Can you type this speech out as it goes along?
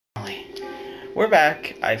We're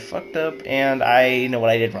back. I fucked up and I know what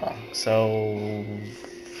I did wrong. So,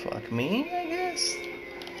 fuck me, I guess?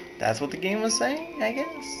 That's what the game was saying, I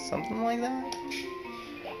guess? Something like that?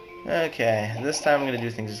 Okay, this time I'm gonna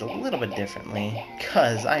do things just a little bit differently.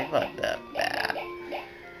 Because I fucked up bad.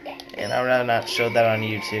 And I would rather not show that on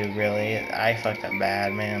YouTube, really. I fucked up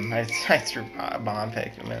bad, man. I threw bomb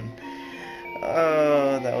pikmin.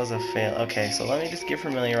 Oh, that was a fail. Okay, so let me just get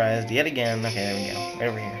familiarized yet again. Okay, there we go. Right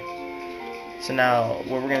over here. So now,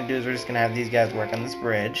 what we're going to do is we're just going to have these guys work on this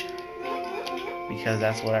bridge. Because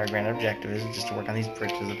that's what our grand objective is, just to work on these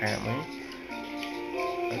bridges, apparently.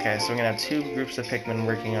 Okay, so we're going to have two groups of Pikmin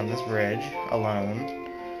working on this bridge, alone,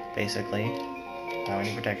 basically. Without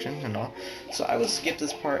any protection and all. So I will skip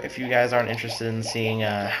this part if you guys aren't interested in seeing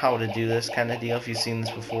how to do this kind of deal. If you've seen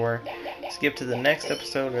this before, skip to the next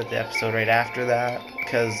episode or the episode right after that.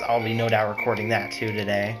 Because I'll be no doubt recording that too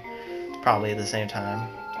today. Probably at the same time.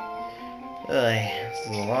 This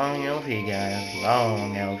is a long LP, guys.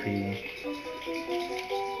 Long LP.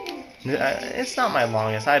 It's not my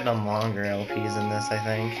longest. I've done longer LPs than this, I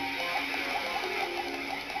think.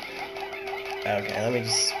 Okay, let me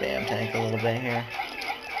just spam tank a little bit here.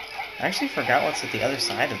 I actually forgot what's at the other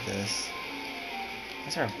side of this.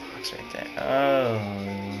 Is there a box right there? Oh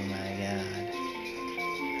my god.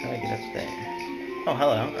 How do I get up there? Oh,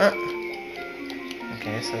 hello.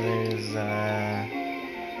 Okay, so there's,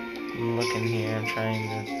 I'm looking here, I'm trying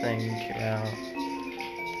to think out.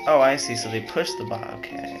 Oh, I see, so they push the box.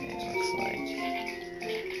 Okay, looks like.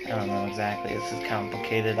 I don't know exactly, this is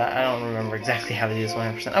complicated. I don't remember exactly how to do this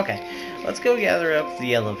 100%. Okay, let's go gather up the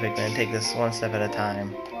yellow Pikmin and take this one step at a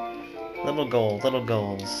time. Little goals.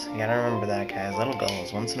 You gotta remember that, guys. Little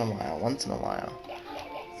goals, once in a while.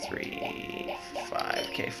 3, 5.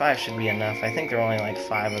 Okay, 5 should be enough. I think there are only like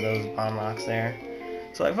 5 of those bomb rocks there.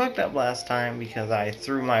 So I fucked up last time because I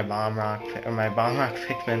threw my bomb rock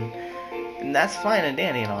Pikmin. And that's fine and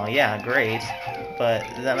dandy and all. Yeah, great. But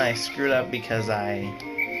then I screwed up because I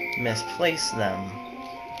misplaced them.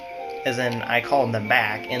 As in, I called them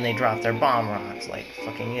back and they dropped their bomb rocks like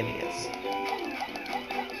fucking idiots.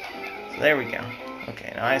 So there we go.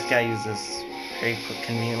 Okay, now I just gotta use this very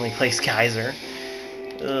conveniently placed geyser.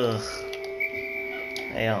 Ugh.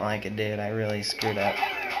 I don't like it, dude. I really screwed up.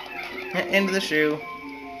 Into the shoe.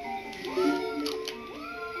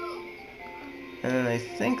 And then they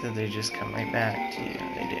think that they just come right back to you.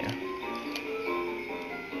 They do.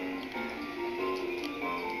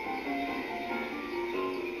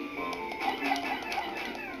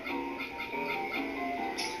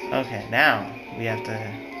 Okay, now we have to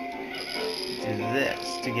do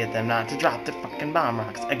this to get them not to drop their fucking bomb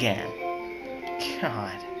rocks again.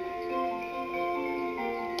 God.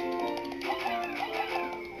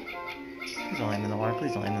 Please don't land in the water.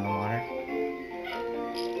 Please don't land in the water.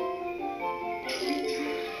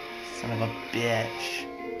 Son of a bitch.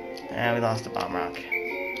 Ah, we lost a bomb rock.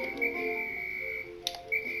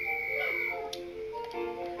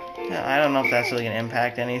 Yeah, I don't know if that's really going to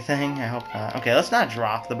impact anything. I hope not. Okay, let's not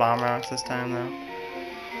drop the bomb rocks this time, though.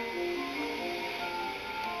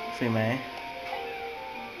 If we may.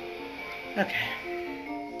 Okay.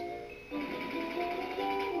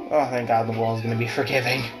 Oh, thank God the wall is going to be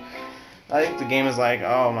forgiving. I think the game is like,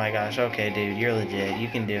 oh my gosh, okay, dude, you're legit. You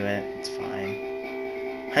can do it. It's fine.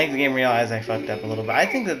 I think the game realized I fucked up a little bit. I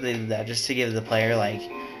think that they did that just to give the player, like,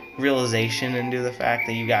 realization into the fact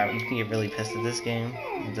that you can get really pissed at this game.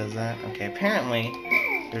 It does that. Okay, apparently,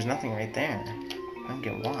 there's nothing right there. I don't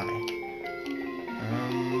get why.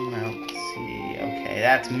 I don't see. Okay,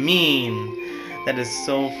 that's mean. That is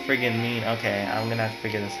so friggin' mean. Okay, I'm gonna have to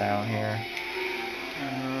figure this out here.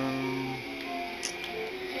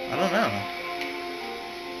 I don't know.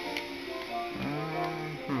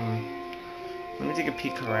 Let me take a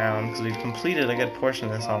peek around, because we've completed a good portion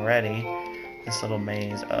of this already. This little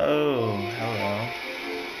maze. Oh, hello.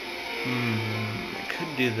 I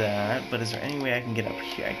could do that, but is there any way I can get up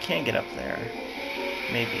here? I can't get up there.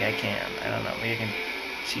 Maybe I can. I don't know. Maybe I can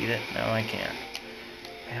cheat it. No, I can't.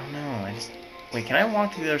 I don't know. Wait, can I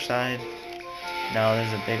walk to the other side? No,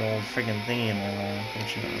 there's a big old friggin' thingy in there,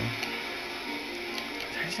 unfortunately.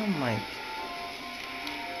 There's some, like...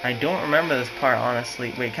 I don't remember this part,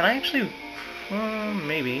 honestly. Wait, can I actually...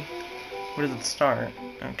 maybe. Where does it start?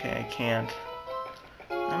 Okay, I can't.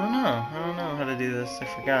 I don't know how to do this. I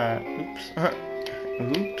forgot. Oops.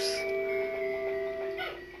 Oops.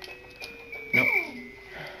 Nope.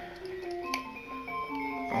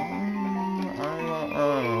 I don't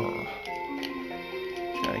know.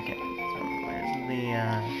 Try again. Where's the,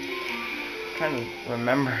 I'm trying to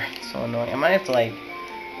remember. It's so annoying. I might have to, like,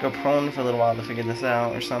 go prone for a little while to figure this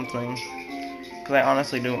out or something. Because Because I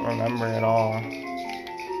honestly don't remember at all.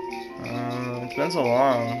 It's been so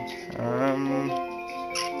long.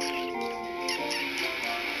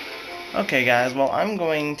 Okay, guys, well, I'm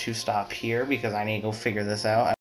going to stop here because I need to go figure this out.